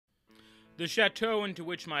The chateau into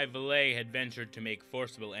which my valet had ventured to make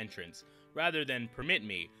forcible entrance, rather than permit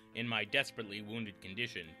me, in my desperately wounded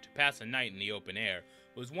condition, to pass a night in the open air,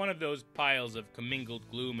 was one of those piles of commingled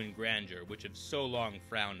gloom and grandeur which have so long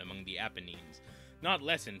frowned among the Apennines, not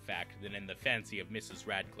less in fact than in the fancy of Mrs.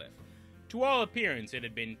 Radcliffe. To all appearance it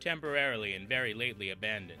had been temporarily and very lately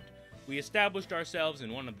abandoned. We established ourselves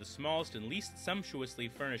in one of the smallest and least sumptuously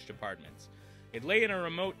furnished apartments. It lay in a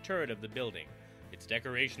remote turret of the building. Its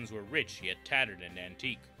decorations were rich yet tattered and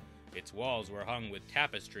antique. Its walls were hung with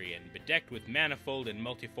tapestry and bedecked with manifold and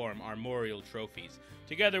multiform armorial trophies,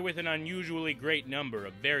 together with an unusually great number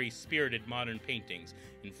of very spirited modern paintings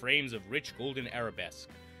in frames of rich golden arabesque.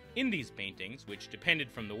 In these paintings, which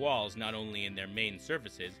depended from the walls not only in their main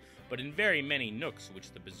surfaces, but in very many nooks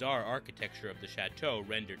which the bizarre architecture of the chateau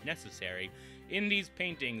rendered necessary, in these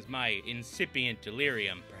paintings my incipient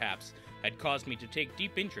delirium, perhaps, had caused me to take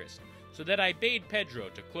deep interest, so that I bade Pedro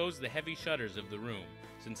to close the heavy shutters of the room,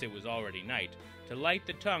 since it was already night, to light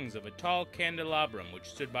the tongues of a tall candelabrum which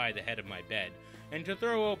stood by the head of my bed, and to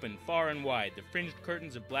throw open far and wide the fringed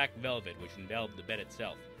curtains of black velvet which enveloped the bed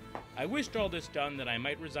itself. I wished all this done that I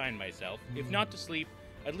might resign myself, if not to sleep,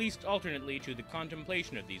 at least alternately to the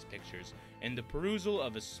contemplation of these pictures, and the perusal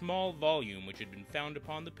of a small volume which had been found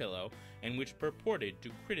upon the pillow, and which purported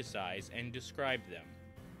to criticize and describe them.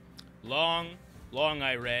 Long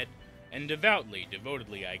I read, and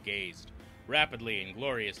devotedly I gazed. Rapidly and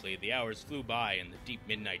gloriously the hours flew by and the deep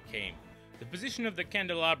midnight came. The position of the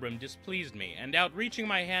candelabrum displeased me, and outreaching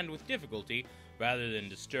my hand with difficulty, rather than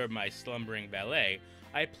disturb my slumbering valet,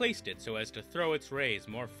 I placed it so as to throw its rays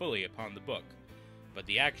more fully upon the book. But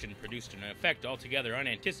the action produced an effect altogether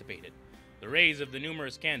unanticipated. The rays of the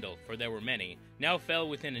numerous candle, for there were many, now fell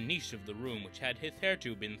within a niche of the room which had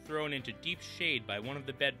hitherto been thrown into deep shade by one of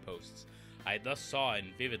the bedposts. I thus saw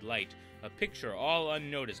in vivid light a picture all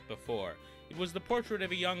unnoticed before. It was the portrait of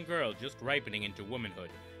a young girl just ripening into womanhood.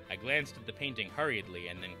 I glanced at the painting hurriedly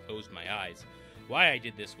and then closed my eyes. Why I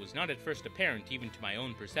did this was not at first apparent even to my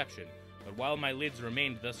own perception, but while my lids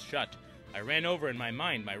remained thus shut, I ran over in my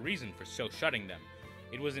mind my reason for so shutting them.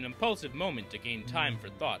 It was an impulsive moment to gain time for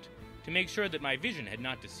thought, to make sure that my vision had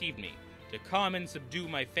not deceived me, to calm and subdue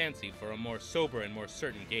my fancy for a more sober and more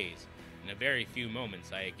certain gaze. In a very few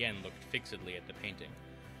moments I again looked fixedly at the painting.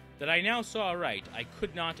 That I now saw aright I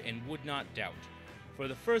could not and would not doubt. For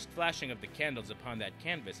the first flashing of the candles upon that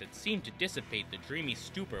canvas had seemed to dissipate the dreamy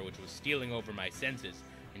stupor which was stealing over my senses,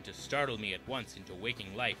 and to startle me at once into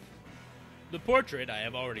waking life. The portrait, I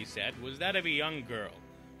have already said, was that of a young girl.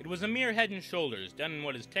 It was a mere head and shoulders, done in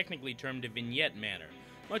what is technically termed a vignette manner,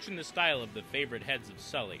 much in the style of the favorite heads of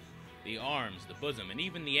Sully. The arms, the bosom, and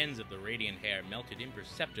even the ends of the radiant hair melted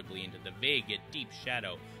imperceptibly into the vague yet deep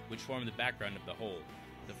shadow which formed the background of the whole.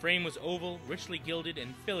 The frame was oval, richly gilded,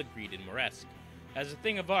 and filigreed in Moresque. As a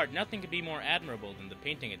thing of art, nothing could be more admirable than the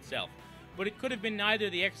painting itself, but it could have been neither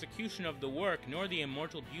the execution of the work nor the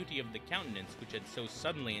immortal beauty of the countenance which had so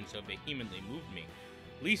suddenly and so vehemently moved me.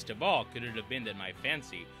 Least of all could it have been that my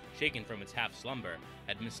fancy, shaken from its half-slumber,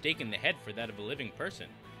 had mistaken the head for that of a living person.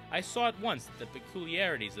 I saw at once that the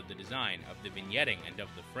peculiarities of the design, of the vignetting, and of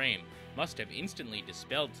the frame must have instantly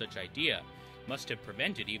dispelled such idea, must have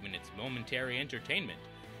prevented even its momentary entertainment.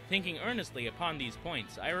 Thinking earnestly upon these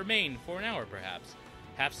points, I remained for an hour perhaps,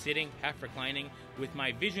 half sitting, half reclining, with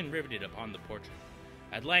my vision riveted upon the portrait.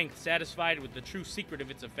 At length, satisfied with the true secret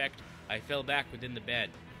of its effect, I fell back within the bed.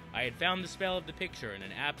 I had found the spell of the picture in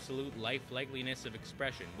an absolute lifelikeliness of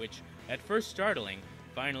expression which, at first startling,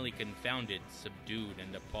 finally confounded, subdued,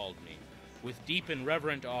 and appalled me. With deep and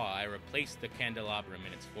reverent awe, I replaced the candelabrum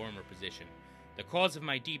in its former position. The cause of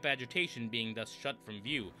my deep agitation being thus shut from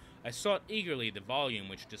view, I sought eagerly the volume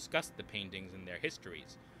which discussed the paintings and their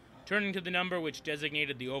histories. Turning to the number which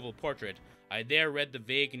designated the oval portrait, I there read the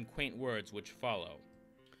vague and quaint words which follow.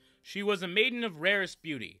 She was a maiden of rarest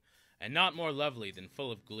beauty, and not more lovely than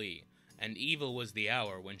full of glee, and evil was the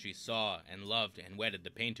hour when she saw and loved and wedded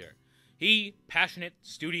the painter. He, passionate,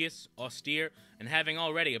 studious, austere, and having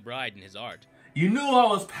already a bride in his art. You knew I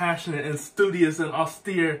was passionate and studious and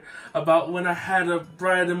austere about when I had a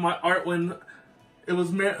bride in my art when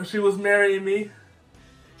she was marrying me.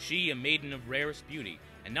 She, a maiden of rarest beauty,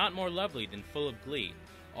 and not more lovely than full of glee,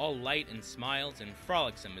 all light and smiles, and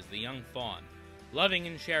frolicsome as the young fawn, loving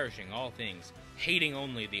and cherishing all things, hating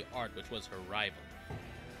only the art which was her rival.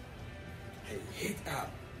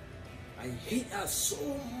 I hate her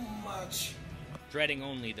so much. Dreading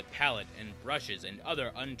only the palette and brushes and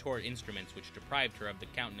other untoward instruments which deprived her of the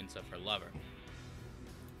countenance of her lover.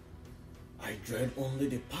 I dread only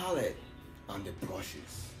the palette and the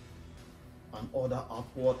brushes. and other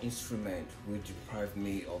outward instrument will deprive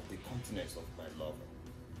me of the continence of my lover.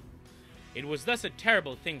 It was thus a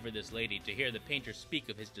terrible thing for this lady to hear the painter speak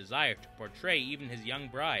of his desire to portray even his young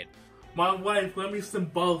bride. My wife, let me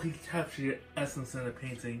symbolically capture your essence in a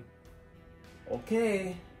painting.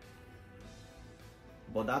 Okay.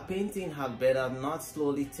 But that painting had better not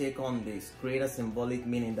slowly take on this greater symbolic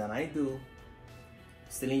meaning than I do,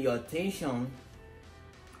 stealing your attention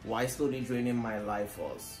while slowly draining my life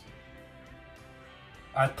force.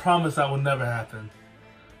 I promise that will never happen.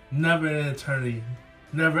 Never in eternity.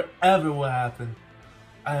 Never ever will happen.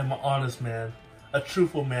 I am an honest man. A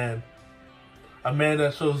truthful man. A man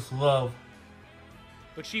that shows love.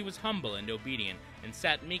 But she was humble and obedient, and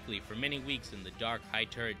sat meekly for many weeks in the dark,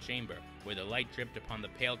 high-turret chamber, where the light dripped upon the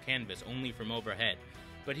pale canvas only from overhead.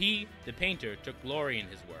 But he, the painter, took glory in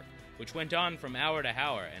his work, which went on from hour to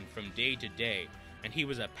hour and from day to day, and he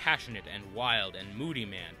was a passionate and wild and moody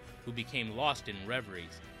man, who became lost in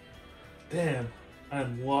reveries. Damn, I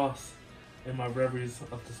am lost in my reveries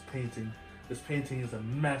of this painting. This painting is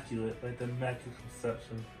immaculate, like the Immaculate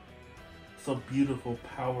Conception. So beautiful,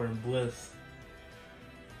 power and bliss.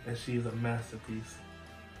 And she is a masterpiece.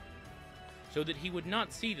 So that he would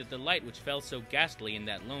not see that the light which fell so ghastly in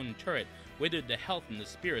that lone turret withered the health and the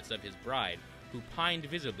spirits of his bride, who pined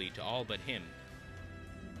visibly to all but him.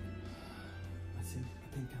 I think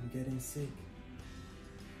I'm getting sick.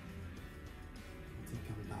 I think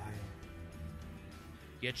I'm dying.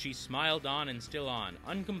 Yet she smiled on and still on,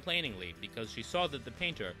 uncomplainingly, because she saw that the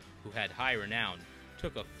painter, who had high renown,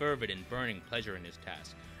 took a fervid and burning pleasure in his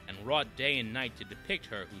task, and wrought day and night to depict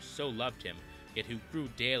her who so loved him, yet who grew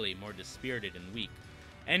daily more dispirited and weak.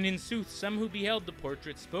 And in sooth some who beheld the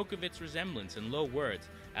portrait spoke of its resemblance in low words,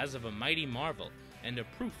 as of a mighty marvel, and a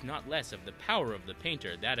proof not less of the power of the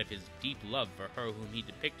painter, that of his deep love for her whom he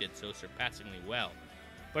depicted so surpassingly well.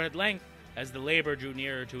 But at length, as the labor drew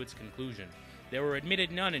nearer to its conclusion, there were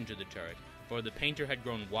admitted none into the turret, for the painter had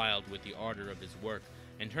grown wild with the ardor of his work,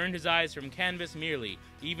 and turned his eyes from canvas merely,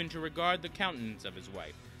 even to regard the countenance of his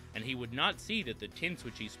wife, and he would not see that the tints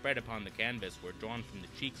which he spread upon the canvas were drawn from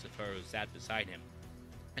the cheeks of her who sat beside him.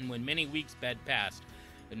 And when many weeks had passed,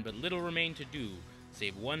 and but little remained to do,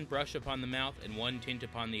 save one brush upon the mouth and one tint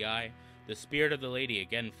upon the eye, the spirit of the lady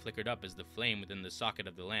again flickered up as the flame within the socket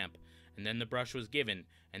of the lamp, and then the brush was given,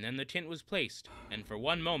 and then the tint was placed, and for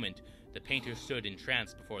one moment the painter stood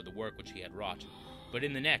entranced before the work which he had wrought. But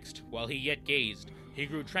in the next, while he yet gazed, he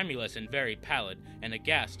grew tremulous and very pallid, and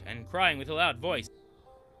aghast, and crying with a loud voice,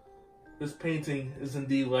 This painting is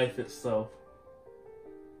indeed life itself.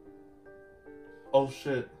 Oh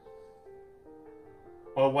shit.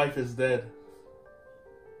 My wife is dead.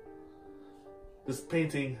 This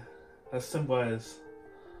painting has symbolized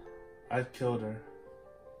I killed her.